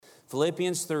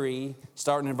Philippians 3,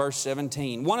 starting in verse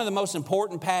 17. One of the most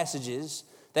important passages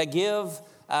that give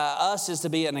us is to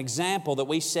be an example that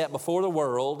we set before the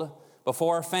world,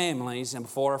 before our families, and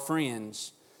before our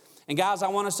friends. And guys, I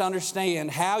want us to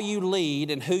understand how you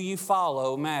lead and who you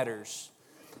follow matters.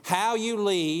 How you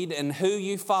lead and who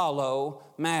you follow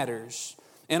matters.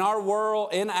 In our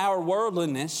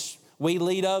worldliness, we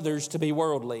lead others to be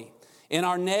worldly. In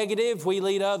our negative, we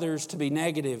lead others to be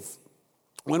negative.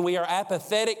 When we are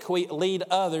apathetic, we lead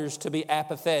others to be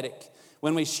apathetic.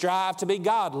 When we strive to be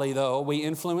godly, though, we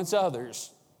influence others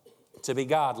to be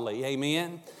godly.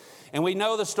 Amen? And we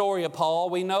know the story of Paul.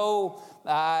 We know,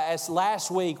 as last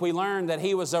week, we learned that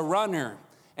he was a runner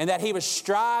and that he was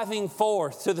striving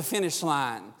forth to the finish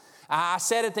line. I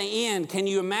said at the end, can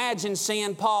you imagine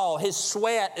seeing Paul? His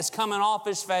sweat is coming off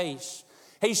his face.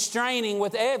 He's straining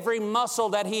with every muscle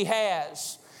that he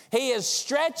has. He is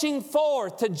stretching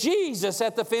forth to Jesus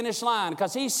at the finish line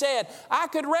because he said, I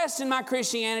could rest in my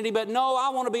Christianity, but no, I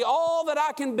want to be all that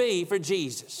I can be for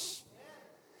Jesus.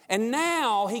 And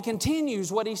now he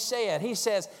continues what he said. He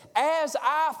says, as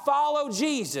I follow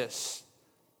Jesus,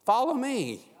 follow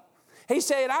me. He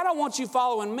said, I don't want you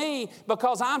following me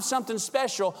because I'm something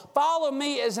special. Follow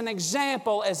me as an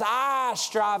example as I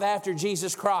strive after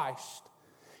Jesus Christ.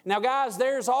 Now, guys,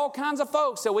 there's all kinds of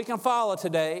folks that we can follow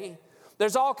today.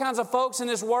 There's all kinds of folks in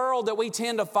this world that we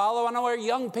tend to follow. I know our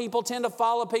young people tend to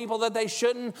follow people that they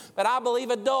shouldn't, but I believe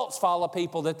adults follow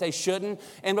people that they shouldn't.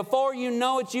 And before you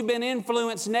know it, you've been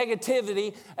influenced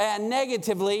negatively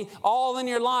all in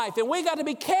your life. And we got to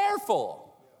be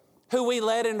careful who we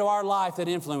let into our life that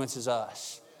influences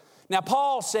us. Now,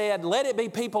 Paul said, let it be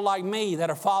people like me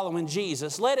that are following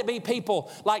Jesus. Let it be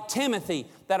people like Timothy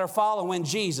that are following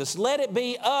Jesus. Let it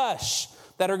be us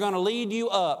that are going to lead you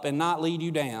up and not lead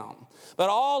you down. But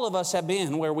all of us have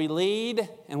been where we lead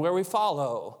and where we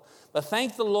follow. But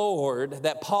thank the Lord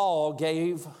that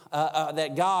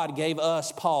that God gave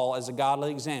us Paul as a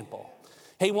godly example.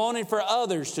 He wanted for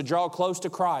others to draw close to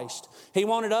Christ. He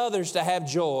wanted others to have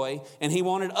joy, and he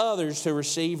wanted others to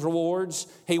receive rewards.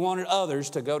 He wanted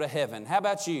others to go to heaven. How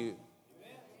about you?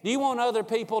 Do you want other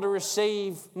people to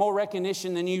receive more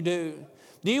recognition than you do?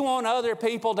 Do you want other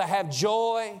people to have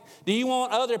joy? Do you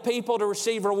want other people to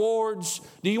receive rewards?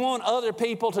 Do you want other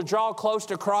people to draw close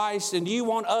to Christ? And do you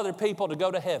want other people to go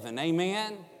to heaven?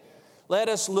 Amen? Let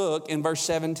us look in verse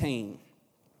 17.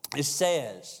 It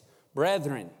says,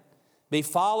 brethren, be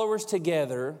followers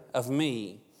together of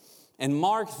me, and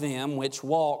mark them which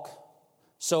walk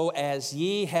so as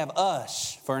ye have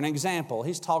us for an example.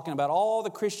 He's talking about all the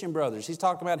Christian brothers. He's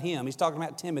talking about him. He's talking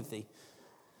about Timothy.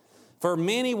 For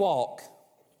many walk,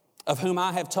 of whom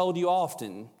I have told you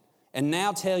often, and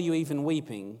now tell you even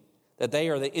weeping, that they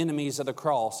are the enemies of the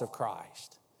cross of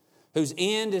Christ, whose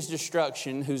end is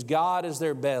destruction, whose God is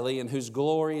their belly, and whose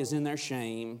glory is in their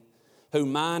shame, who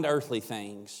mind earthly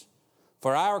things.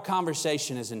 For our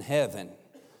conversation is in heaven,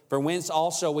 for whence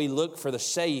also we look for the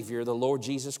Savior, the Lord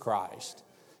Jesus Christ,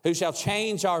 who shall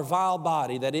change our vile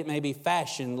body, that it may be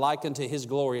fashioned like unto his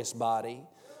glorious body,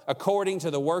 according to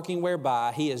the working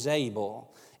whereby he is able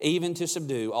even to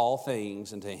subdue all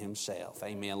things unto himself.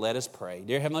 Amen. Let us pray.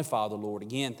 Dear Heavenly Father, Lord,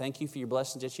 again, thank you for your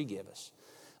blessings that you give us.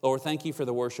 Lord, thank you for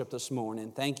the worship this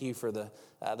morning. Thank you for the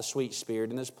sweet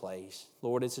spirit in this place.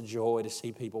 Lord, it's a joy to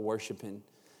see people worshiping.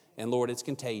 And Lord, it's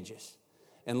contagious.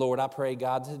 And Lord, I pray,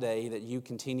 God, today that you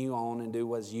continue on and do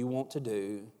what you want to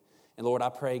do. And Lord, I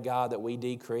pray, God, that we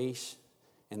decrease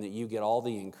and that you get all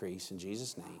the increase. In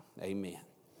Jesus' name, amen.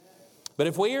 But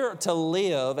if we are to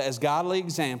live as godly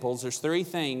examples, there's three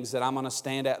things that I'm going to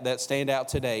stand out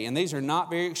today. And these are not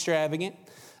very extravagant,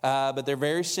 but they're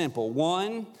very simple.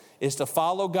 One is to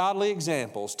follow godly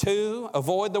examples. Two,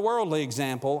 avoid the worldly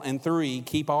example. And three,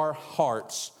 keep our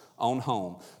hearts on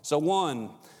home. So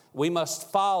one, we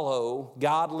must follow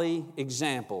godly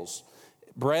examples.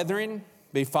 Brethren,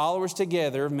 be followers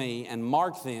together of me, and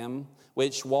mark them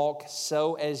which walk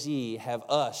so as ye have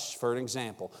us for an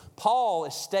example. Paul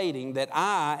is stating that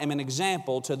I am an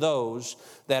example to those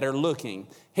that are looking.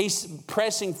 He's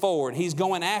pressing forward. He's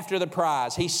going after the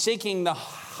prize. He's seeking the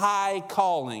high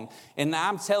calling. And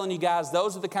I'm telling you guys,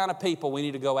 those are the kind of people we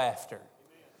need to go after.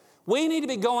 We need to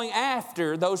be going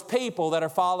after those people that are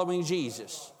following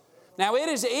Jesus. Now, it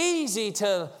is easy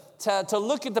to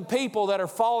look at the people that are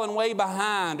falling way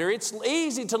behind, or it's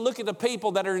easy to look at the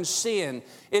people that are in sin.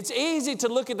 It's easy to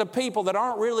look at the people that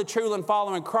aren't really truly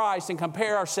following Christ and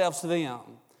compare ourselves to them.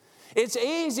 It's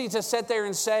easy to sit there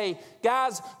and say,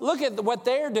 guys, look at what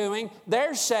they're doing.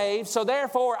 They're saved, so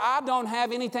therefore I don't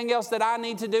have anything else that I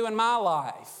need to do in my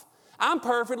life. I'm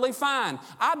perfectly fine.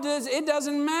 It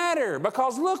doesn't matter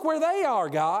because look where they are,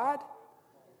 God.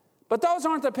 But those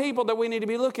aren't the people that we need to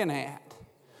be looking at.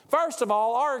 First of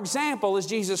all, our example is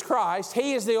Jesus Christ.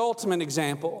 He is the ultimate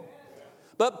example.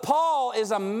 But Paul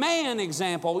is a man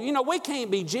example. You know, we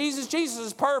can't be Jesus. Jesus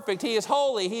is perfect. He is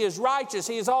holy. He is righteous.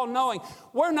 He is all-knowing.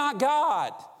 We're not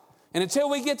God. And until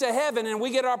we get to heaven and we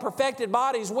get our perfected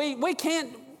bodies, we can't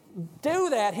do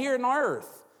that here on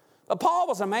earth. But Paul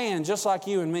was a man just like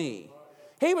you and me.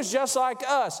 He was just like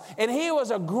us, and he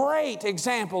was a great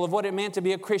example of what it meant to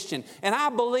be a Christian. And I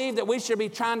believe that we should be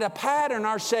trying to pattern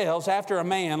ourselves after a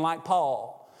man like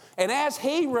Paul. And as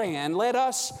he ran, let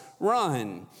us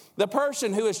run. The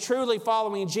person who is truly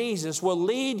following Jesus will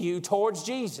lead you towards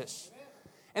Jesus.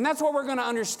 And that's what we're going to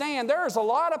understand. There's a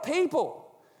lot of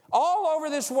people all over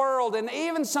this world, and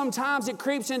even sometimes it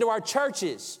creeps into our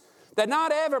churches, that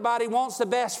not everybody wants the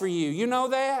best for you. You know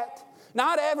that?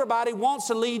 Not everybody wants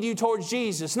to lead you towards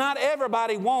Jesus. Not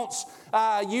everybody wants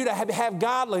you to have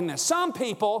godliness. Some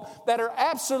people that are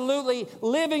absolutely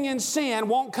living in sin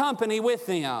want company with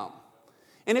them.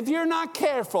 And if you're not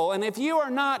careful, and if you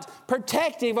are not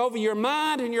protective over your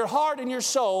mind and your heart and your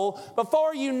soul,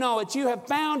 before you know it, you have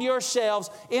found yourselves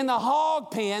in the hog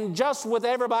pen just with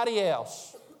everybody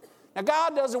else. Now,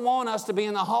 God doesn't want us to be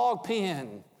in the hog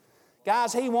pen.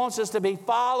 Guys, He wants us to be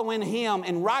following Him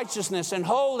in righteousness and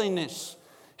holiness.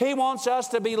 He wants us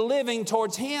to be living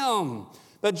towards Him.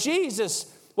 But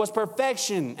Jesus was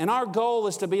perfection, and our goal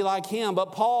is to be like Him.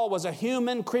 But Paul was a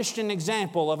human Christian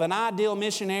example of an ideal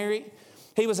missionary.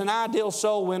 He was an ideal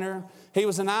soul winner. He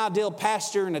was an ideal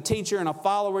pastor and a teacher and a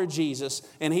follower of Jesus.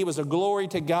 And he was a glory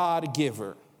to God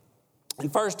giver. In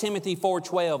 1 Timothy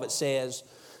 4:12 it says,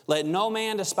 "Let no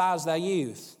man despise thy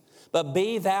youth, but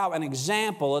be thou an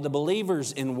example of the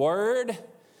believers in word,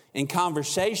 in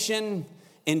conversation,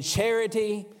 in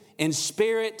charity, in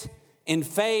spirit, in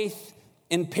faith,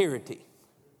 in purity."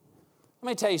 Let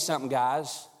me tell you something,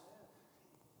 guys.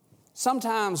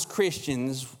 Sometimes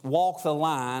Christians walk the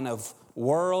line of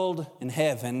world and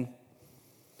heaven,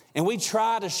 and we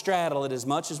try to straddle it as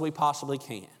much as we possibly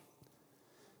can.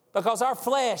 Because our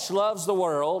flesh loves the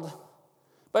world,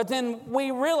 but then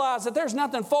we realize that there's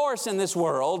nothing for us in this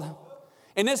world.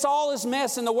 And all this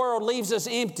mess in the world leaves us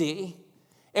empty.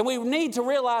 And we need to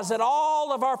realize that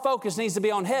all of our focus needs to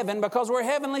be on heaven because we're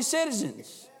heavenly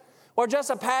citizens. We're just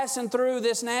a passing through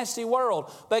this nasty world.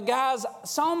 But guys,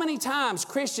 so many times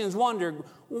Christians wonder,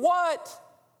 God,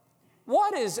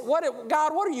 what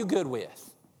are you good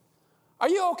with? Are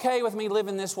you okay with me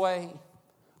living this way?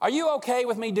 Are you okay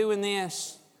with me doing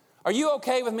this? Are you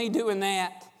okay with me doing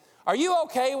that? Are you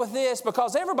okay with this?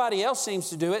 Because everybody else seems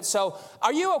to do it. So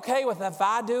are you okay with if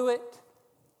I do it?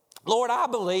 Lord, I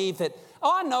believe that,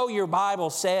 I know your Bible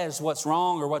says what's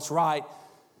wrong or what's right,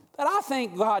 but I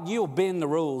think, God, you'll bend the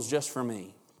rules just for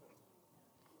me.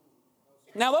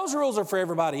 Now, those rules are for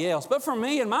everybody else, but for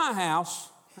me and my house,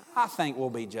 I think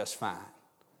we'll be just fine.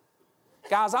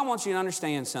 Guys, I want you to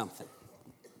understand something.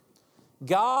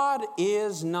 God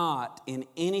is not in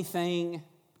anything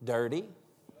dirty.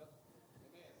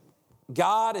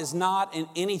 God is not in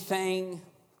anything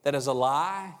that is a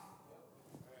lie.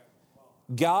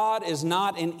 God is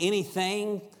not in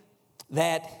anything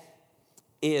that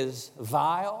is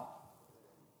vile.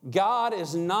 God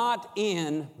is not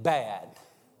in bad.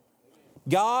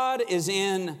 God is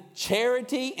in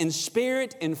charity, in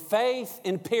spirit, in faith,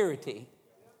 in purity.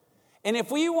 And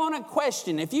if you want to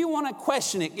question it,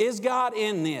 is God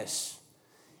in this?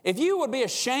 If you would be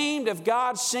ashamed of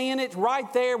God seeing it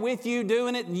right there with you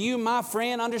doing it, and you, my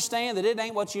friend, understand that it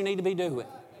ain't what you need to be doing.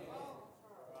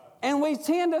 And we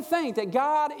tend to think that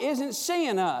God isn't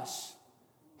seeing us.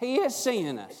 He is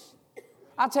seeing us.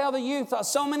 I tell the youth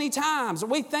so many times,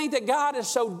 we think that God is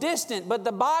so distant, but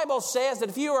the Bible says that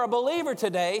if you are a believer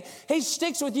today, He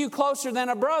sticks with you closer than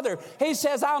a brother. He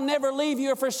says, I'll never leave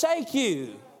you or forsake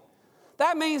you.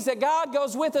 That means that God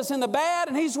goes with us in the bad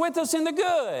and He's with us in the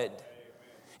good.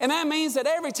 And that means that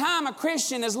every time a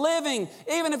Christian is living,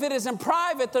 even if it is in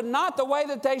private, not the way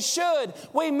that they should,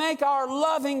 we make our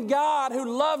loving God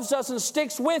who loves us and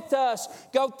sticks with us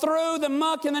go through the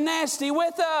muck and the nasty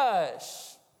with us.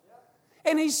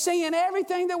 And He's seeing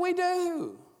everything that we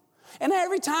do. And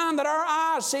every time that our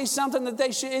eyes see something that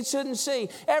it shouldn't see,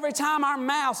 every time our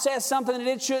mouth says something that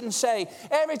it shouldn't say,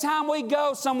 every time we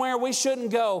go somewhere we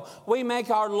shouldn't go, we make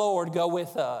our Lord go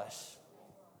with us.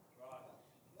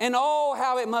 And oh,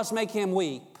 how it must make Him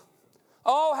weep.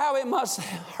 Oh, how it must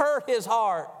hurt His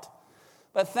heart.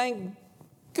 But thank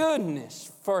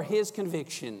goodness for His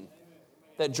conviction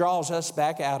that draws us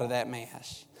back out of that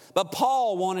mess. But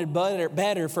Paul wanted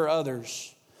better for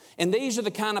others. And these are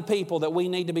the kind of people that we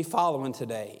need to be following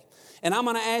today. And I'm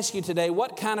going to ask you today,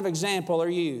 what kind of example are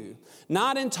you?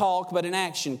 Not in talk, but in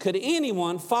action. Could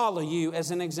anyone follow you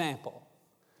as an example?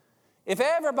 If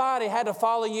everybody had to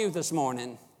follow you this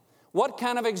morning, what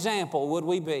kind of example would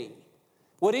we be?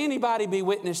 Would anybody be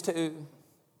witness to?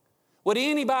 Would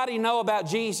anybody know about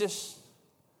Jesus?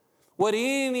 Would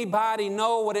anybody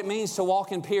know what it means to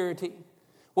walk in purity?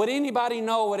 Would anybody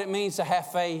know what it means to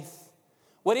have faith?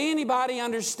 Would anybody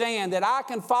understand that I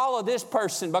can follow this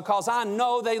person because I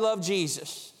know they love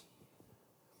Jesus?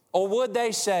 Or would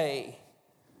they say,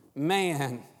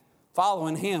 man,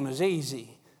 following him is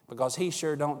easy because he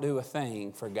sure don't do a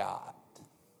thing for God?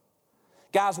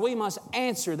 Guys, we must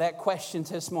answer that question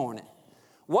this morning.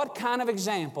 What kind of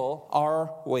example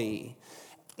are we?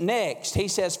 Next, he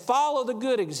says, follow the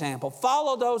good example.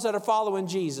 Follow those that are following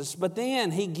Jesus. But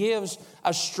then he gives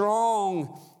a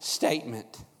strong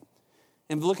statement.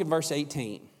 And look at verse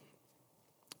 18.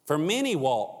 For many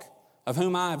walk, of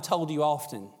whom I have told you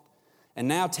often, and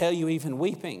now tell you even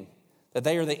weeping, that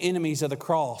they are the enemies of the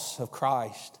cross of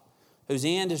Christ, whose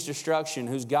end is destruction,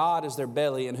 whose God is their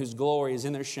belly, and whose glory is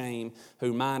in their shame,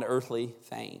 who mind earthly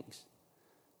things.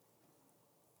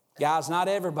 Guys, not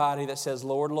everybody that says,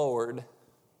 Lord, Lord,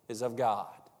 is of God.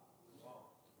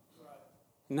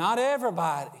 Not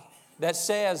everybody that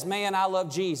says, man, I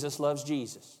love Jesus, loves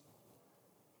Jesus.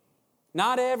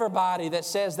 Not everybody that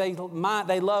says they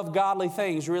love godly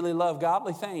things really love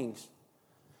godly things.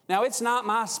 Now, it's not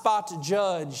my spot to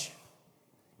judge.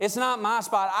 It's not my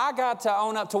spot. I got to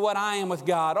own up to what I am with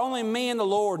God. Only me and the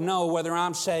Lord know whether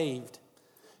I'm saved.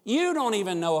 You don't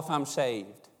even know if I'm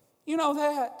saved. You know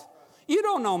that. You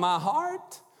don't know my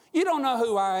heart. You don't know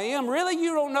who I am. Really,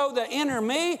 you don't know the inner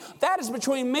me. That is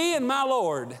between me and my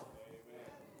Lord.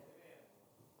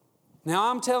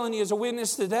 Now, I'm telling you as a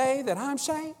witness today that I'm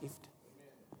saved.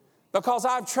 Because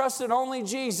I've trusted only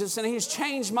Jesus and He's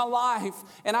changed my life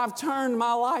and I've turned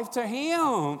my life to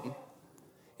Him.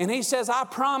 And He says, I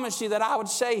promised you that I would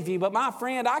save you. But my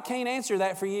friend, I can't answer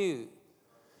that for you.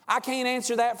 I can't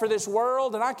answer that for this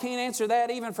world, and I can't answer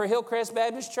that even for Hillcrest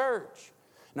Baptist Church.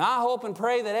 Now, I hope and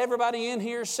pray that everybody in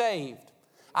here is saved.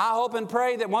 I hope and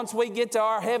pray that once we get to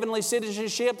our heavenly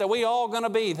citizenship that we all going to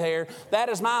be there. That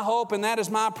is my hope and that is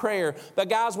my prayer. But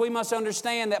guys, we must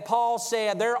understand that Paul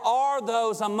said there are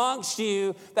those amongst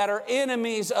you that are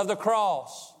enemies of the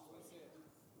cross.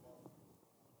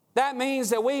 That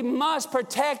means that we must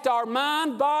protect our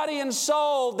mind, body, and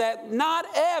soul, that not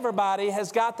everybody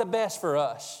has got the best for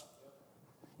us.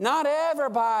 Not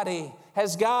everybody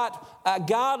has got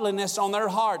godliness on their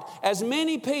heart. As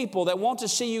many people that want to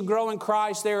see you grow in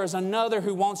Christ, there is another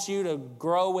who wants you to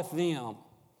grow with them.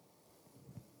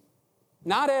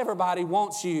 Not everybody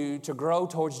wants you to grow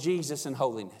towards Jesus in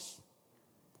holiness.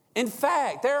 In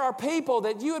fact, there are people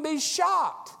that you would be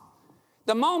shocked.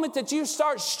 The moment that you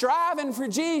start striving for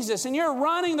Jesus and you're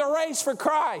running the race for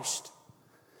Christ,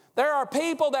 there are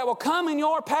people that will come in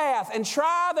your path and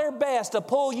try their best to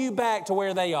pull you back to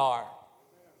where they are.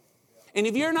 And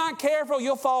if you're not careful,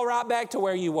 you'll fall right back to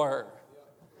where you were.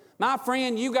 My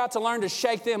friend, you got to learn to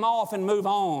shake them off and move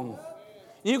on.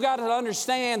 You got to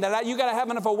understand that you got to have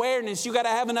enough awareness. You got to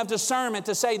have enough discernment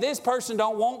to say, this person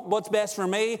don't want what's best for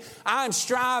me. I'm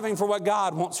striving for what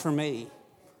God wants for me.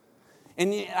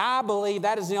 And I believe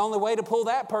that is the only way to pull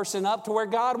that person up to where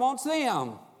God wants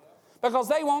them. Because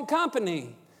they want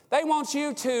company. They want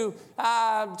you to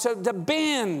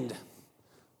bend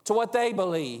to what they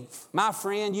believe. My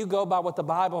friend, you go by what the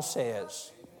Bible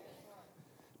says.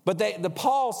 But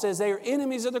Paul says they are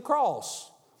enemies of the cross.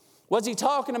 Was he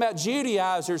talking about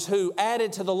Judaizers who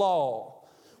added to the law?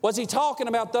 Was he talking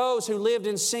about those who lived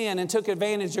in sin and took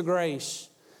advantage of grace?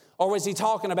 Or was he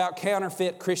talking about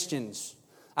counterfeit Christians?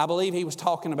 I believe he was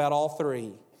talking about all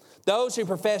three. Those who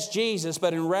profess Jesus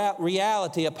but in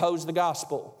reality oppose the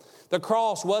gospel. The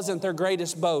cross wasn't their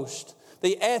greatest boast.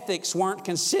 The ethics weren't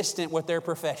consistent with their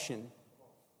profession.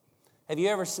 Have you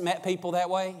ever met people that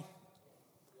way?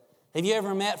 Have you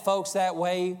ever met folks that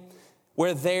way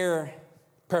where their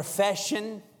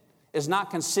profession is not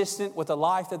consistent with the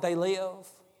life that they live?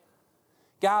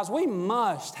 Guys, we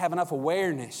must have enough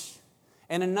awareness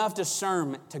and enough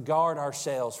discernment to guard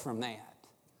ourselves from that.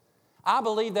 I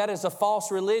believe that is a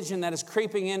false religion that is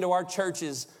creeping into our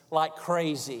churches like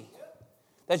crazy.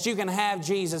 That you can have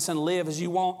Jesus and live as you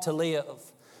want to live.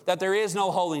 That there is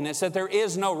no holiness, that there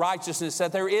is no righteousness,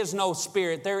 that there is no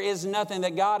spirit. There is nothing,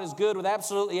 that God is good with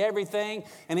absolutely everything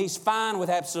and He's fine with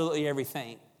absolutely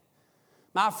everything.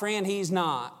 My friend, He's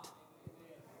not.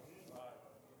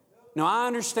 Now, I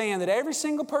understand that every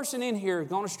single person in here is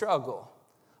going to struggle.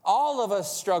 All of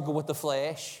us struggle with the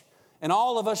flesh. And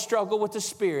all of us struggle with the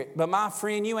Spirit. But my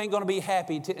friend, you ain't going to be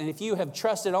happy. And if you have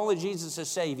trusted only Jesus to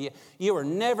save you, you are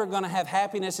never going to have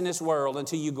happiness in this world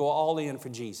until you go all in for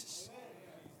Jesus.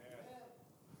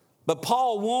 But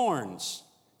Paul warns,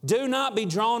 do not be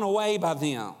drawn away by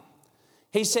them.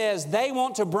 He says they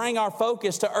want to bring our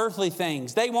focus to earthly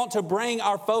things. They want to bring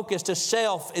our focus to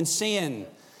self and sin.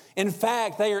 In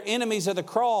fact, they are enemies of the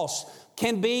cross.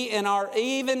 Can be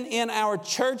even in our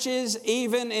churches,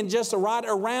 even in just right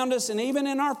around us, and even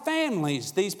in our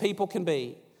families, these people can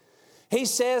be. He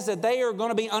says that they are going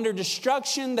to be under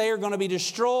destruction, they are going to be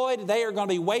destroyed, they are going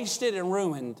to be wasted and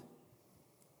ruined.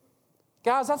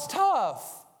 Guys, that's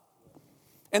tough.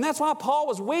 And that's why Paul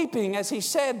was weeping as he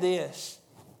said this.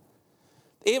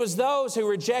 It was those who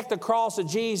reject the cross of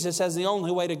Jesus as the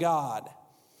only way to God.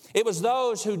 It was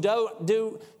those who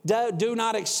do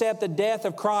not accept the death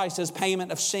of Christ as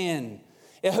payment of sin,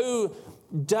 who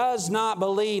does not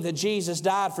believe that Jesus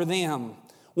died for them,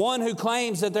 one who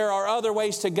claims that there are other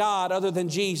ways to God other than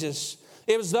Jesus.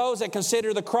 It was those that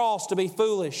consider the cross to be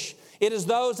foolish. It is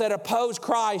those that oppose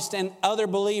Christ and other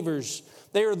believers.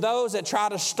 They are those that try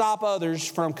to stop others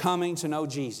from coming to know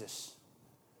Jesus.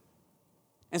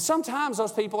 And sometimes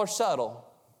those people are subtle.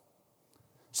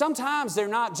 Sometimes they're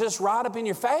not just right up in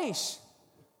your face.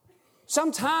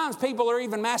 Sometimes people are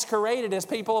even masqueraded as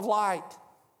people of light.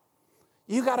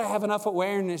 You got to have enough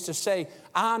awareness to say,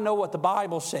 I know what the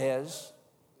Bible says.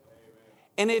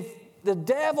 And if the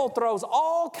devil throws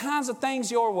all kinds of things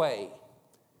your way,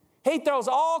 he throws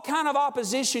all kind of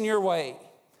opposition your way.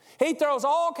 He throws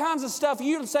all kinds of stuff.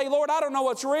 You say, Lord, I don't know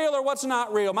what's real or what's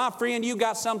not real. My friend, you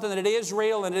got something that it is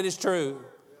real and it is true.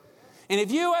 And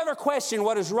if you ever question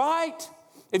what is right,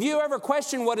 if you ever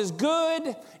question what is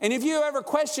good, and if you ever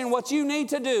question what you need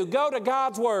to do, go to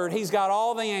God's Word. He's got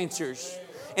all the answers.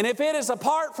 And if it is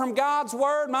apart from God's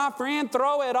Word, my friend,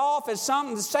 throw it off as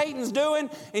something that Satan's doing.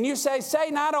 And you say,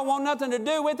 Satan, I don't want nothing to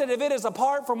do with it if it is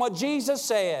apart from what Jesus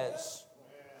says.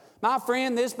 My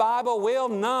friend, this Bible will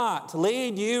not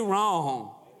lead you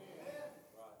wrong.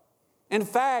 In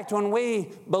fact, when we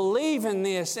believe in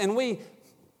this and we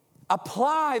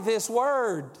apply this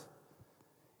Word,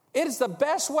 it is the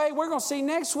best way. We're going to see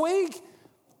next week.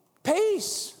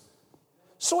 Peace.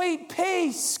 Sweet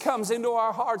peace comes into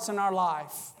our hearts and our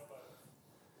life.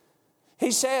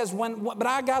 He says,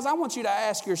 guys, I want you to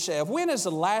ask yourself, when is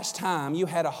the last time you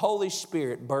had a Holy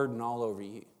Spirit burden all over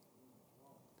you?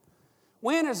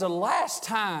 When is the last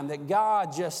time that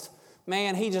God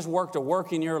He just worked a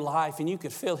work in your life and you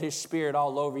could feel His Spirit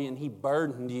all over you and He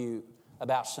burdened you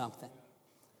about something?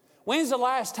 When's the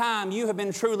last time you have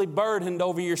been truly burdened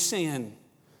over your sin?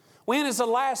 When is the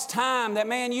last time that,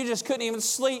 you just couldn't even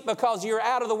sleep because you're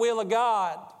out of the will of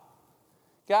God?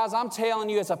 Guys, I'm telling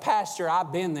you as a pastor,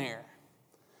 I've been there.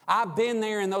 I've been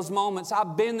there in those moments.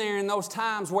 I've been there in those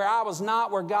times where I was not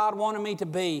where God wanted me to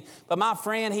be. But my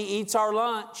friend, He eats our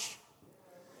lunch.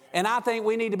 And I think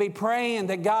we need to be praying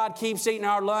that God keeps eating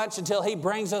our lunch until He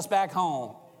brings us back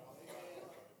home.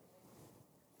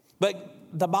 But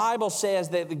the Bible says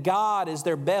that God is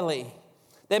their belly.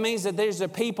 That means that there's a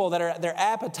people that their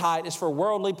appetite is for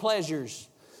worldly pleasures.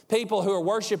 People who are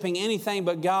worshiping anything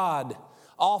but God,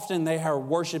 often they are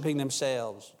worshiping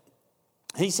themselves.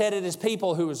 He said it is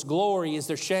people whose glory is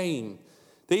their shame.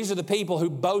 These are the people who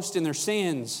boast in their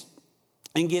sins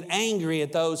and get angry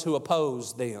at those who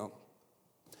oppose them,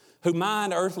 who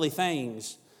mind earthly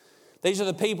things. These are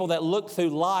the people that look through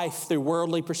life through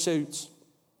worldly pursuits.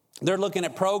 They're looking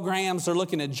at programs, they're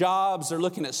looking at jobs, they're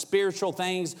looking at spiritual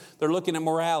things, they're looking at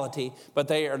morality, but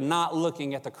they are not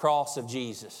looking at the cross of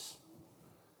Jesus.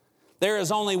 There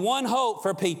is only one hope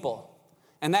for people,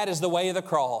 and that is the way of the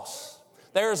cross.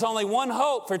 There is only one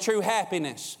hope for true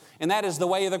happiness, and that is the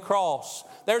way of the cross.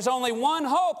 There's only one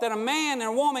hope that a man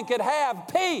and a woman could have,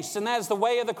 peace, and that is the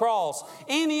way of the cross.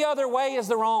 Any other way is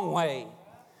the wrong way.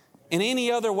 And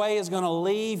any other way is going to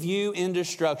leave you in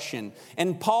destruction.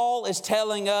 And Paul is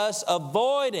telling us,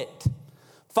 avoid it.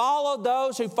 Follow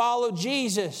those who follow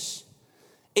Jesus.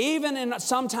 Even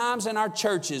sometimes in our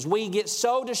churches, we get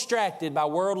so distracted by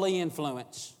worldly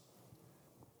influence.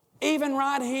 Even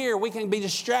right here, we can be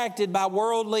distracted by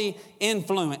worldly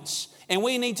influence. And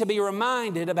we need to be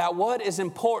reminded about what is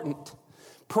important.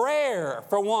 Prayer,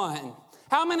 for one.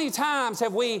 How many times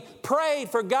have we prayed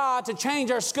for God to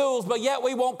change our schools, but yet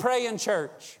we won't pray in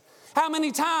church? How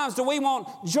many times do we want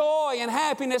joy and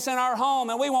happiness in our home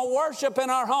and we want worship in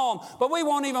our home, but we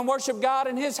won't even worship God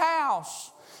in His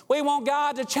house? We want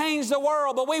God to change the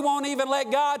world, but we won't even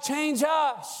let God change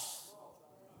us.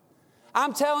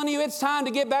 I'm telling you, it's time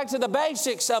to get back to the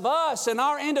basics of us and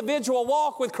our individual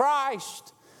walk with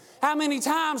Christ. How many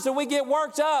times do we get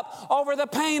worked up over the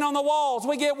paint on the walls?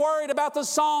 We get worried about the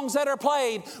songs that are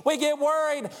played. We get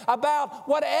worried about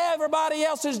what everybody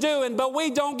else is doing, but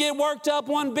we don't get worked up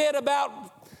one bit about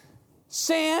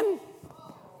sin.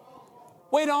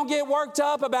 We don't get worked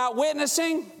up about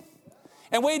witnessing.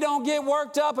 And we don't get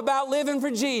worked up about living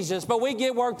for Jesus, but we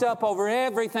get worked up over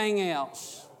everything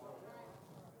else.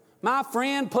 My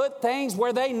friend, put things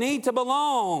where they need to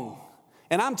belong.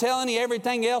 And I'm telling you,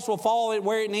 everything else will fall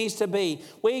where it needs to be.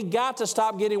 We got to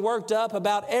stop getting worked up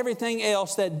about everything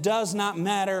else that does not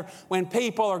matter when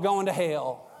people are going to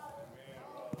hell.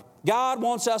 God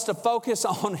wants us to focus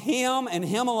on Him and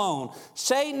Him alone.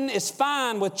 Satan is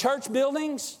fine with church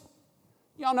buildings.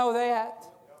 Y'all know that.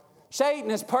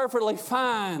 Satan is perfectly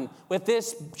fine with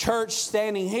this church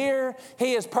standing here.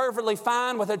 He is perfectly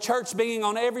fine with a church being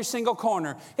on every single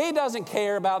corner. He doesn't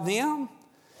care about them.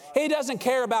 He doesn't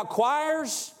care about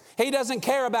choirs. He doesn't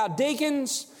care about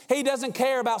deacons. He doesn't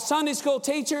care about Sunday school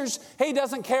teachers. He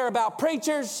doesn't care about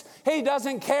preachers. He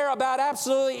doesn't care about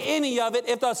absolutely any of it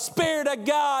if the Spirit of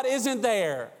God isn't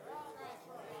there.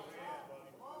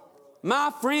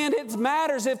 My friend, it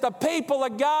matters if the people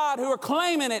of God who are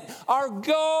claiming it are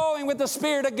going with the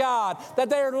Spirit of God, that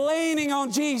they are leaning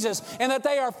on Jesus, and that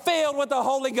they are filled with the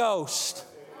Holy Ghost.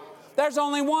 There's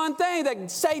only one thing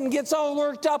that Satan gets all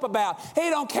worked up about.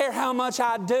 He don't care how much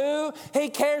I do. He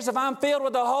cares if I'm filled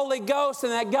with the Holy Ghost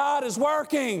and that God is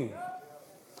working.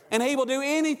 And he will do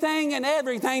anything and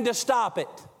everything to stop it.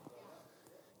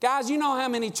 Guys, you know how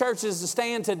many churches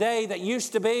stand today that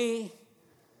used to be?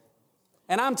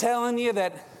 And I'm telling you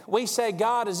that we say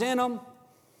God is in them,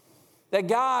 that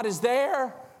God is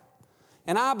there.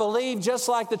 And I believe, just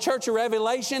like the Church of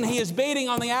Revelation, He is beating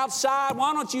on the outside.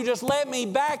 Why don't you just let me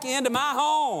back into my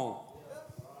home?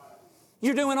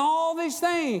 You're doing all these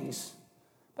things,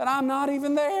 but I'm not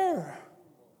even there.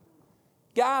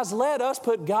 Guys, let us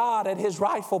put God at His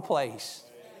rightful place.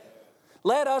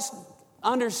 Let us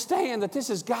understand that this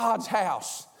is God's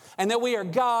house, and that we are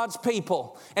God's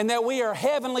people, and that we are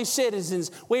heavenly citizens.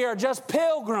 We are just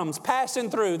pilgrims passing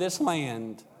through this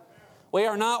land. We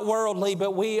are not worldly,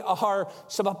 but we are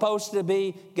supposed to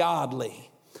be godly.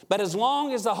 But as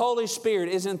long as the Holy Spirit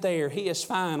isn't there, He is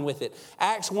fine with it.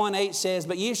 Acts 1:8 says,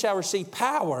 "But ye shall receive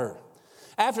power.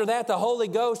 After that the Holy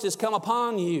Ghost is come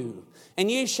upon you. And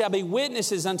ye shall be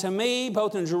witnesses unto me,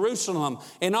 both in Jerusalem,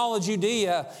 and all of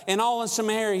Judea, and all in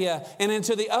Samaria, and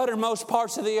into the uttermost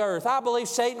parts of the earth." I believe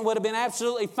Satan would have been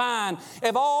absolutely fine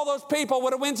if all those people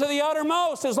would have went to the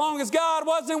uttermost, as long as God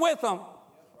wasn't with them.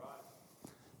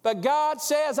 But God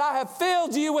says, "I have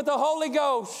filled you with the Holy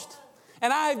Ghost,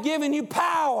 and I have given you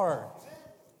power."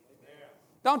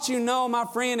 Don't you know, my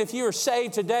friend, if you are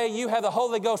saved today, you have the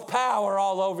Holy Ghost power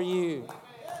all over you.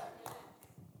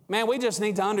 Man, we just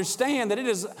need to understand that it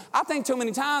is, I think too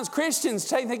many times Christians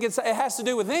think it has to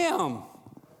do with them.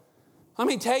 Let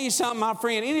me tell you something, my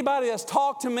friend. Anybody that's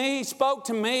talked to me, spoke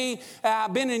to me,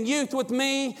 been in youth with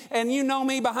me, and you know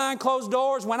me behind closed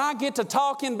doors, when I get to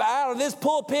talking out of this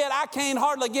pulpit, I can't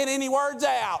hardly get any words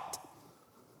out.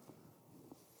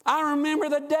 I remember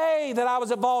the day that I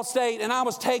was at Ball State and I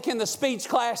was taking the speech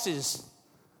classes.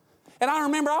 And I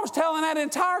remember I was telling that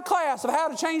entire class of how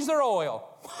to change their oil.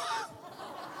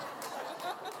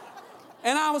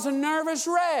 And I was a nervous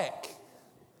wreck.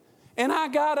 And I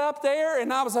got up there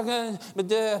and I was like,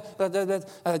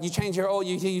 you change your oil,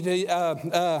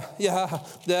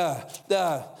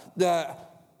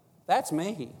 That's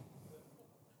me.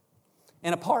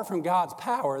 And apart from God's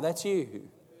power, that's you.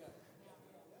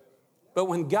 But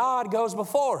when God goes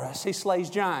before us, He slays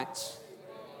giants.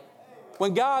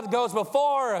 When God goes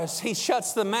before us, He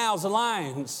shuts the mouths of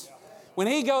lions. When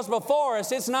He goes before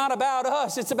us, it's not about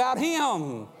us, it's about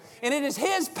Him. And it is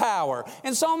His power.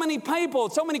 And so many people,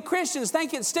 so many Christians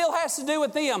think it still has to do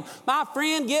with them. My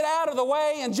friend, get out of the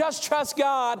way and just trust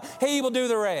God. He will do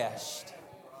the rest.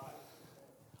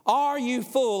 Are you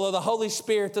full of the Holy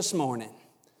Spirit this morning?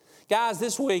 Guys,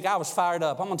 this week I was fired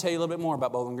up. I'm going to tell you a little bit more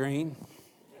about Bowling Green.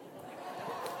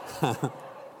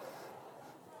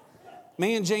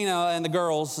 Me and Gina and the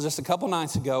girls just a couple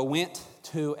nights ago went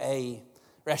to a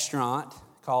restaurant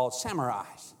called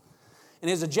Samurai's. And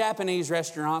it's a Japanese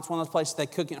restaurant. It's one of those places they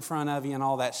cook in front of you and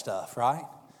all that stuff, right?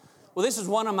 Well, this is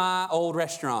one of my old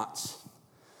restaurants.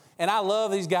 And I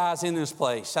love these guys in this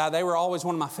place. They were always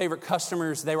one of my favorite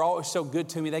customers. They were always so good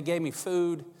to me. They gave me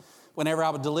food whenever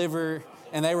I would deliver.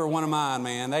 And they were one of mine,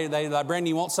 man. They like, "Brandon,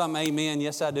 you want something?" "Amen."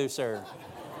 "Yes, I do, sir."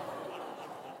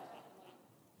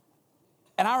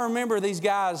 And I remember these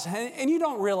guys, and you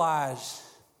don't realize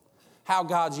how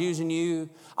God's using you.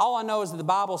 All I know is that the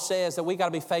Bible says that we got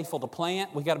to be faithful to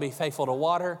plant. We got to be faithful to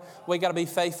water. We got to be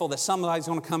faithful that somebody's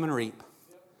going to come and reap.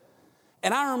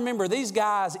 And I remember these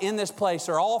guys in this place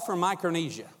are all from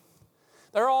Micronesia.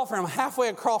 They're all from halfway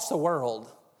across the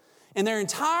world. And their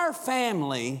entire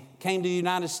family came to the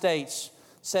United States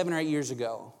 7 or 8 years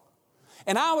ago.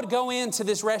 And I would go into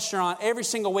this restaurant every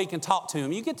single week and talk to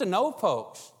them. You get to know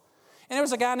folks. And there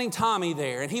was a guy named Tommy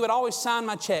there, and he would always sign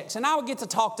my checks. And I would get to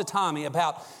talk to Tommy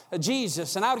about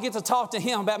Jesus, and I would get to talk to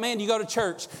him about, man, do you go to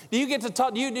church? Do you get to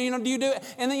talk? Do you do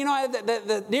it? And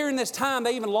then, during this time,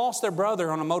 they even lost their brother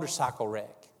on a motorcycle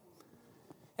wreck.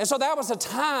 And so that was a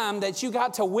time that you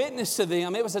got to witness to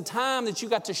them. It was a time that you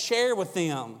got to share with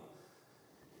them.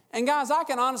 And guys, I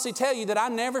can honestly tell you that I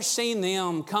never seen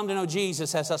them come to know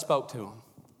Jesus as I spoke to them.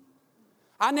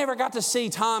 I never got to see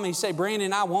Tommy say,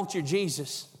 Brandon, I want your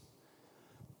Jesus.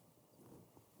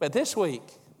 But this week,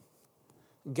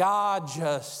 God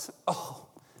just,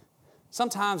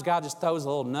 sometimes God just throws a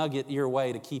little nugget your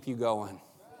way to keep you going.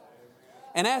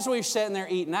 And as we were sitting there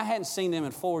eating, I hadn't seen them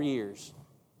in 4 years.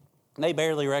 They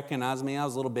barely recognized me. I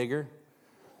was a little bigger.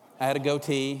 I had a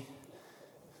goatee.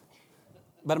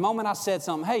 But the moment I said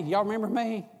something, hey, y'all remember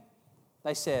me?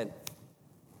 They said,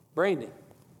 Brandon.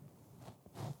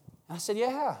 I said,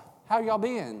 yeah, how y'all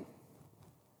been?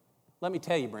 Let me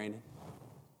tell you, Brandon.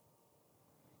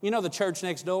 You know the church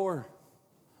next door?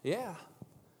 Yeah.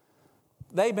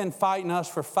 They've been fighting us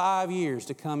for 5 years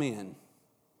to come in.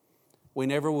 We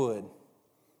never would.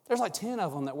 There's like 10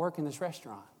 of them that work in this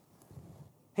restaurant.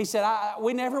 He said,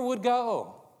 we never would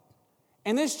go.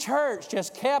 And this church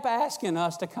just kept asking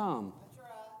us to come. That's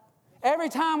right. Every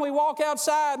time we walk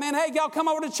outside, man, hey, y'all come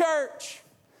over to church.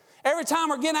 Every time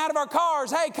we're getting out of our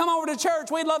cars, hey, come over to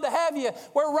church. We'd love to have you.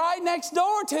 We're right next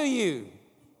door to you.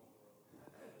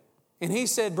 And he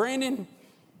said, Brandon,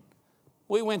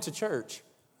 we went to church.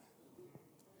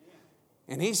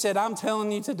 And he said, I'm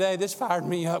telling you today, this fired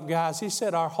me up, guys. He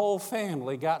said, our whole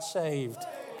family got saved.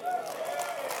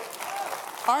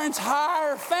 Our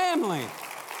entire family.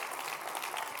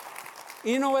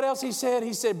 You know what else he said?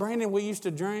 He said, Brandon, we used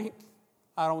to drink.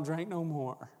 I don't drink no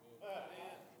more.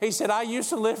 He said, I used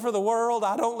to live for the world.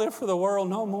 I don't live for the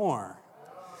world no more.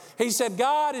 He said,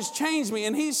 God has changed me.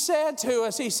 And he said to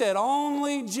us, he said,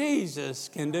 only Jesus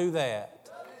can do that.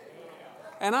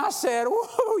 And I said,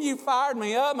 whoa, you fired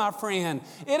me up, my friend.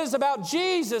 It is about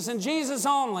Jesus and Jesus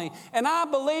only. And I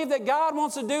believe that God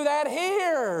wants to do that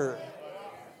here.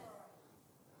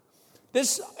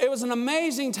 It was an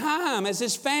amazing time as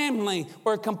this family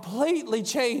were completely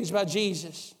changed by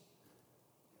Jesus.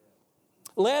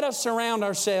 Let us surround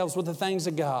ourselves with the things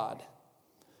of God.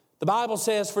 The Bible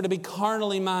says, for to be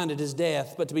carnally minded is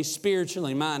death, but to be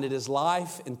spiritually minded is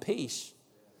life and peace.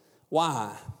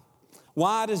 Why?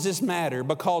 Why does this matter?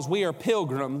 Because we are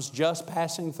pilgrims just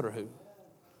passing through.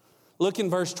 Look in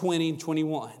verse 20 and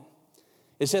 21.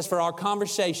 It says, for our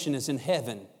conversation is in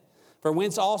heaven, for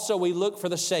whence also we look for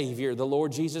the Savior, the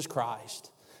Lord Jesus Christ,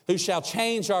 who shall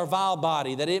change our vile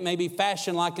body, that it may be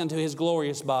fashioned like unto his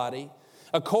glorious body,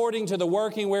 according to the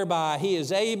working whereby he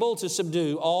is able to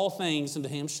subdue all things unto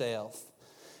himself.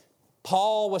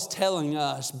 Paul was telling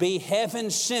us, be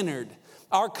heaven-centered.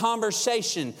 Our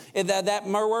conversation, that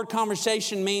word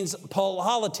conversation means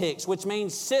politics, which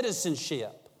means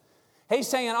citizenship. He's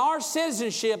saying our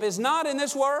citizenship is not in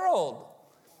this world.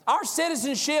 Our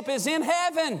citizenship is in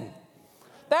heaven.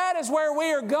 That is where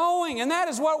we are going, and that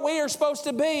is what we are supposed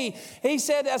to be. He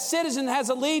said a citizen has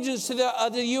allegiance to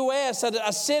the U.S.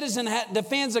 A citizen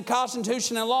defends the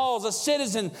Constitution and laws. A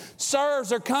citizen serves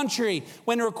their country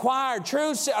when required.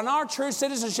 And our true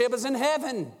citizenship is in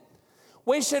heaven.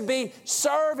 We should be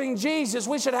serving Jesus.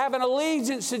 We should have an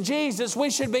allegiance to Jesus. We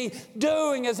should be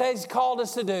doing as He's called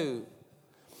us to do.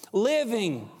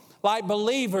 Living like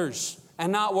believers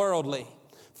and not worldly.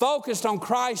 Focused on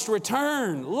Christ's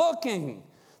return. Looking.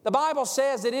 The Bible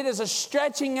says that it is a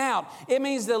stretching out. It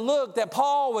means the look that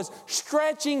Paul was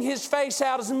stretching his face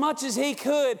out as much as he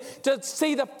could to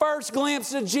see the first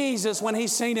glimpse of Jesus when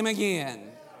he's seen him again.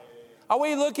 Are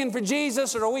we looking for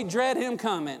Jesus or do we dread him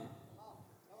coming?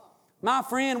 My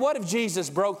friend, what if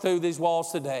Jesus broke through these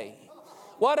walls today?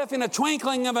 What if in a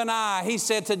twinkling of an eye, he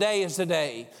said, today is the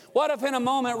day? What if in a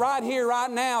moment right here, right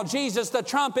now, Jesus, the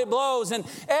trumpet blows and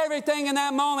everything in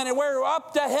that moment and we're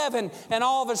up to heaven and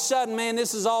all of a sudden, man,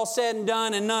 this is all said and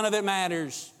done and none of it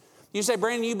matters. You say,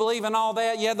 Brandon, you believe in all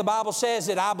that? Yeah, the Bible says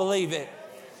it. I believe it.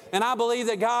 And I believe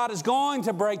that God is going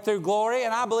to break through glory.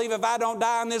 And I believe if I don't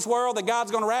die in this world, that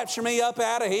God's going to rapture me up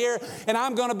out of here and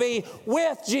I'm going to be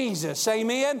with Jesus.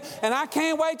 Amen. And I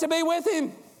can't wait to be with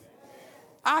him.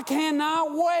 I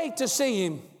cannot wait to see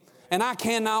him. And I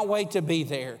cannot wait to be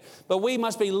there. But we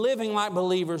must be living like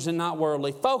believers and not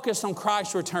worldly. Focused on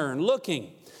Christ's return.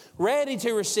 Looking, ready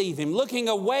to receive Him. Looking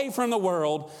away from the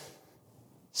world.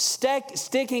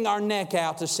 Sticking our neck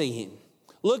out to see Him.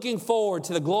 Looking forward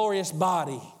to the glorious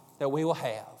body that we will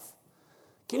have.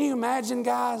 Can you imagine,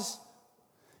 guys?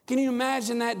 Can you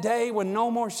imagine that day when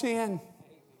no more sin?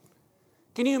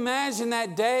 Can you imagine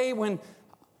that day when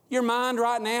your mind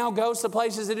right now goes to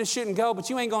places that it shouldn't go, but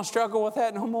you ain't going to struggle with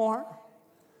that no more?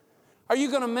 Are you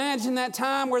going to imagine that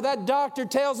time where that doctor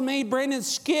tells me, Brendan,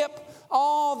 skip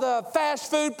all the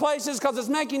fast food places because it's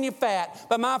making you fat.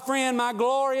 But my friend, my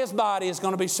glorious body is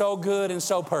going to be so good and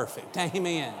so perfect.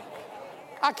 Amen.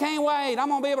 I can't wait. I'm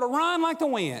going to be able to run like the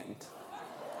wind.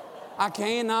 I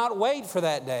cannot wait for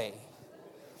that day.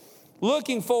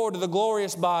 Looking forward to the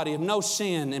glorious body of no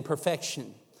sin and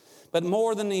perfection. But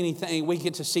more than anything, we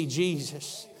get to see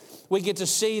Jesus. We get to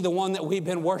see the one that we've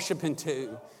been worshiping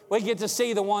to. We get to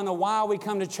see the one why we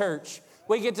come to church.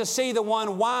 We get to see the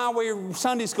one why we're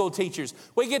Sunday school teachers.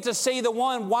 We get to see the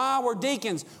one why we're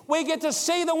deacons. We get to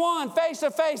see the one face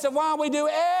to face of why we do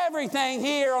everything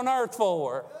here on earth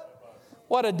for.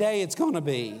 What a day it's going to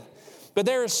be. But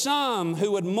there are some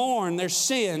who would mourn their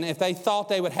sin if they thought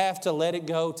they would have to let it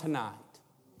go tonight.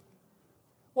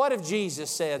 What if Jesus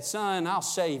said, son, I'll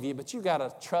save you, but you got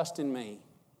to trust in me.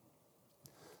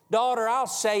 Daughter, I'll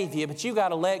save you, but you got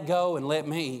to let go and let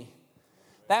me.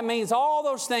 That means all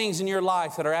those things in your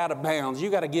life that are out of bounds, you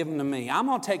got to give them to me. I'm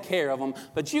going to take care of them,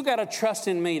 but you got to trust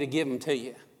in me to give them to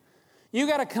you. You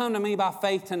got to come to me by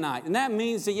faith tonight. And that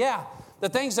means that, the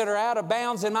things that are out of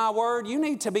bounds in my word, you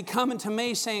need to be coming to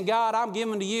me saying, God, I'm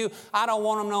giving to you. I don't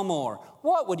want them no more.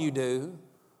 What would you do?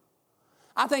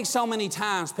 I think so many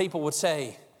times people would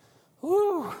say,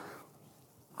 whew,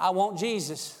 I want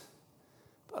Jesus,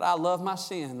 but I love my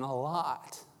sin a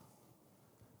lot.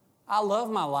 I love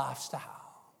my lifestyle.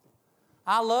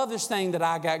 I love this thing that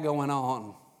I got going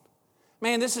on.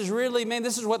 This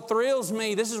is what thrills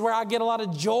me. This is where I get a lot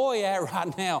of joy at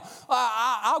right now.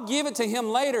 I'll give it to Him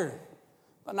later,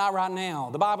 but not right now.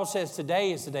 The Bible says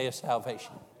today is the day of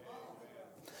salvation.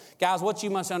 Guys, what you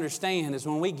must understand is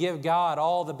when we give God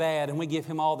all the bad and we give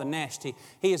Him all the nasty,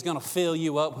 He is going to fill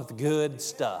you up with good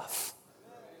stuff.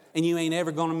 And you ain't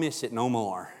ever going to miss it no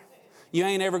more. You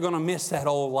ain't ever going to miss that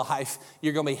old life.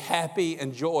 You're going to be happy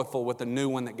and joyful with the new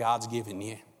one that God's given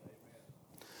you.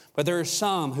 But there are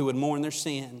some who would mourn their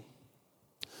sin.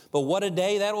 But what a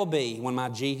day that will be when my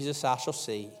Jesus I shall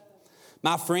see.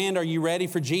 My friend, are you ready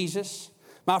for Jesus?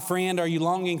 My friend, are you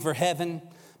longing for heaven?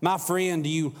 My friend, do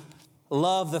you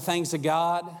love the things of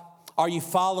God? Are you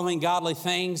following godly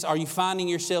things? Are you finding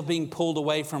yourself being pulled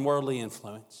away from worldly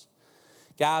influence?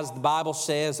 Guys, the Bible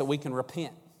says that we can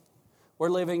repent. We're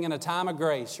living in a time of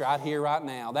grace right here, right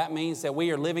now. That means that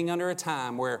we are living under a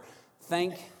time where,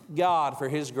 thank God for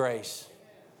His grace.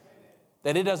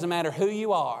 That it doesn't matter who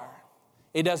you are.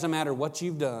 It doesn't matter what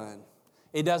you've done.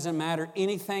 It doesn't matter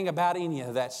anything about any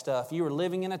of that stuff. You are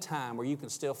living in a time where you can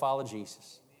still follow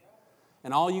Jesus.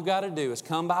 And all you got to do is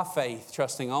come by faith,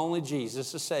 trusting only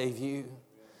Jesus to save you.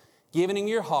 Giving Him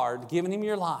your heart, giving Him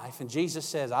your life. And Jesus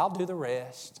says, I'll do the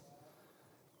rest.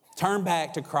 Turn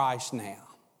back to Christ now.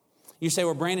 You say,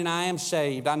 well, Brandon, I am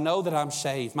saved. I know that I'm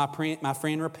saved. My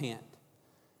friend, repent.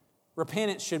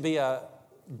 Repentance should be a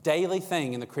daily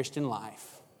thing in the Christian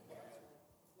life.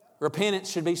 Repentance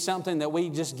should be something that we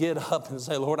just get up and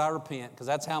say, Lord, I repent, because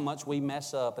that's how much we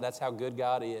mess up, and that's how good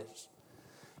God is.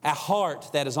 A heart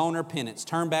that is on repentance,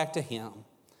 turn back to Him.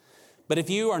 But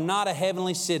if you are not a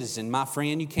heavenly citizen, my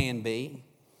friend, you can be.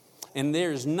 And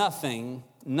there's nothing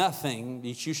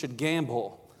that you should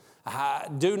gamble.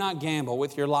 Do not gamble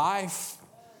with your life,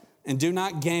 and do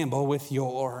not gamble with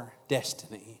your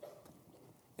destiny,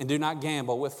 and do not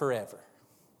gamble with forever.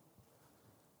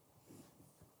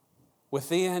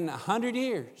 Within 100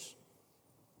 years,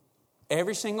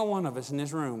 every single one of us in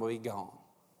this room will be gone.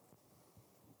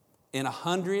 In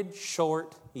 100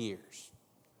 short years.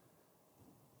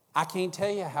 I can't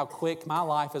tell you how quick my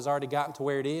life has already gotten to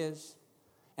where it is.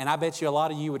 And I bet you a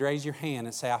lot of you would raise your hand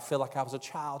and say, I feel like I was a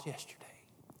child yesterday.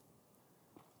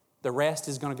 The rest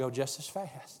is going to go just as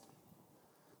fast.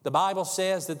 The Bible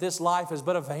says that this life is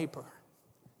but a vapor.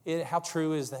 How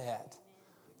true is that?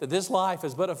 That this life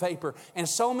is but a vapor. And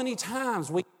so many times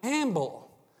we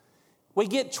gamble. We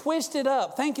get twisted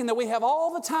up thinking that we have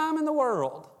all the time in the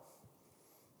world.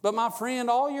 But my friend,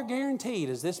 all you're guaranteed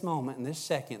is this moment and this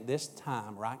second, this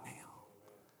time right now.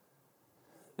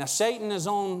 Now Satan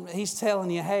he's telling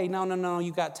you, hey, no,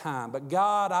 you got time. But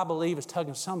God, I believe, is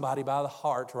tugging somebody by the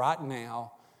heart right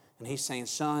now. And He's saying,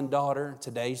 son, daughter,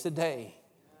 today's the day.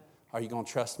 Are you going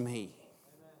to trust me?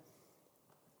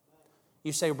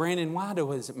 You say, Brandon, why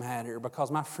does it matter? Because,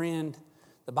 my friend,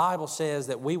 the Bible says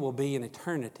that we will be in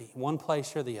eternity, one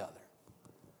place or the other.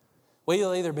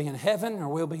 We'll either be in heaven or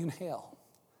we'll be in hell.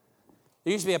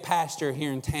 There used to be a pastor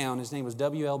here in town. His name was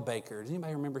W.L. Baker. Does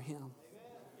anybody remember him?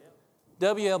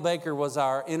 W.L. Baker was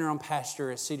our interim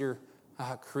pastor at Cedar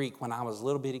Creek when I was a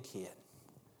little bitty kid.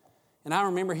 And I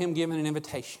remember him giving an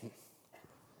invitation.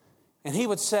 And he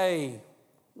would say,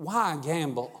 why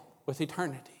gamble with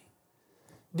eternity?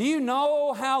 Do you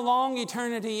know how long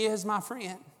eternity is, my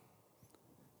friend?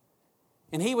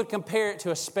 And he would compare it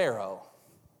to a sparrow.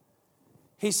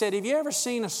 He said, have you ever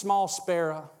seen a small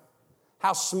sparrow?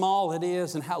 How small it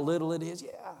is and how little it is? Yeah.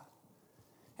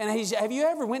 And have you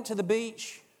ever went to the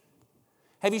beach?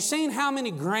 Have you seen how many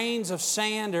grains of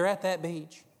sand are at that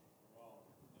beach?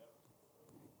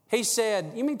 He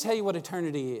said, let me tell you what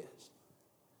eternity is.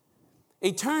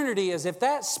 Eternity is if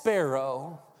that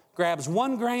sparrow grabs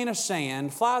one grain of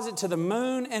sand, flies it to the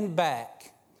moon and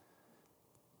back,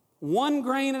 one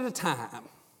grain at a time.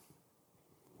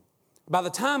 By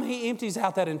the time he empties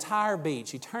out that entire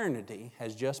beach, eternity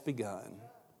has just begun.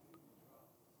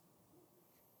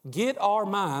 Get our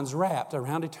minds wrapped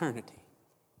around eternity.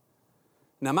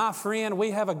 Now, my friend,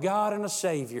 we have a God and a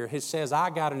Savior who says, I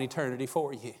got an eternity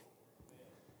for you.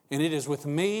 And it is with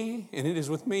me, and it is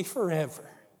with me forever.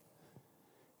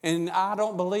 And I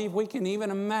don't believe we can even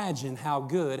imagine how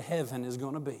good heaven is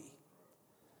going to be.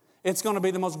 It's going to be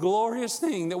the most glorious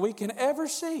thing that we can ever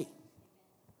see.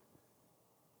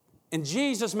 And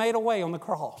Jesus made a way on the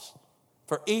cross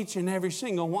for each and every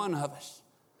single one of us.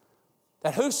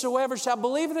 That whosoever shall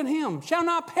believe in him shall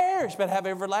not perish but have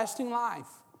everlasting life.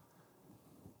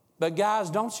 But guys,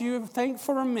 don't you think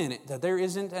for a minute that there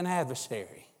isn't an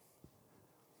adversary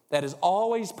that is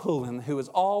always pulling, who is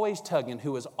always tugging,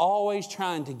 who is always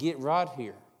trying to get right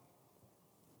here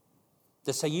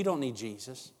to say you don't need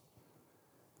Jesus.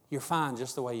 You're fine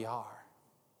just the way you are.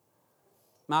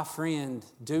 My friend,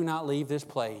 do not leave this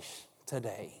place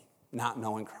today not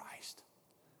knowing Christ.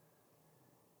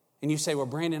 And you say, well,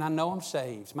 Brandon, I know I'm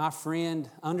saved. My friend,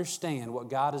 understand what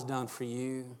God has done for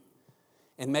you.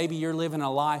 And maybe you're living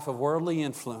a life of worldly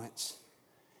influence.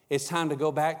 It's time to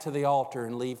go back to the altar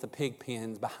and leave the pig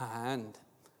pens behind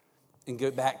and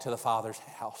go back to the Father's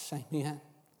house. Amen.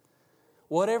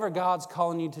 Whatever God's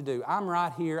calling you to do, I'm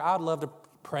right here. I'd love to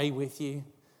pray with you.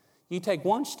 You take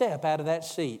one step out of that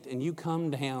seat and you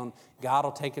come down, God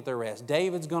will take it the rest.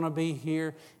 David's going to be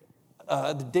here.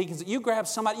 The deacons, you grab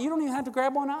somebody. You don't even have to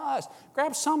grab one of us.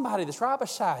 Grab somebody that's right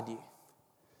beside you.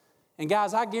 And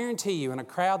guys, I guarantee you, in a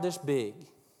crowd this big,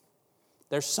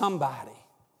 there's somebody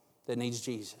that needs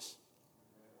Jesus.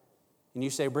 And you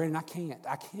say, Brandon, I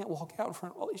can't walk out in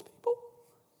front of all these people.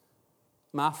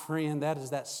 My friend, that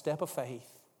is that step of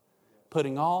faith,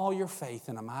 putting all your faith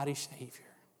in a mighty Savior.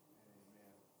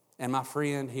 And my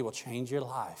friend, he will change your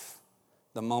life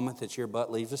the moment that your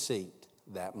butt leaves the seat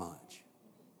that much.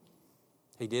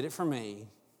 He did it for me,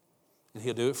 and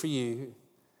he'll do it for you.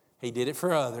 He did it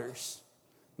for others.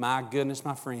 My goodness,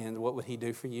 my friend, what would he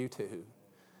do for you too?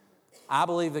 I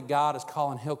believe that God is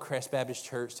calling Hillcrest Baptist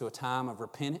Church to a time of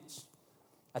repentance,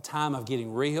 a time of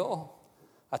getting real,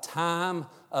 a time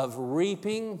of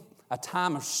reaping, a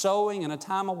time of sowing, and a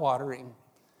time of watering.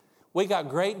 We got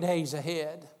great days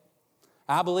ahead.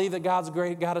 I believe that God's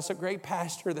got us a great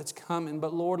pastor that's coming,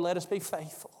 but Lord, let us be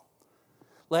faithful.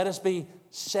 Let us be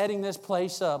setting this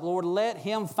place up. Lord, let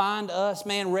him find us,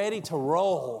 man, ready to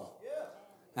roll.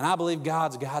 And I believe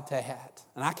God's got that.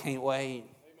 And I can't wait.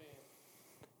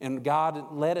 And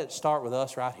God, let it start with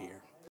us right here.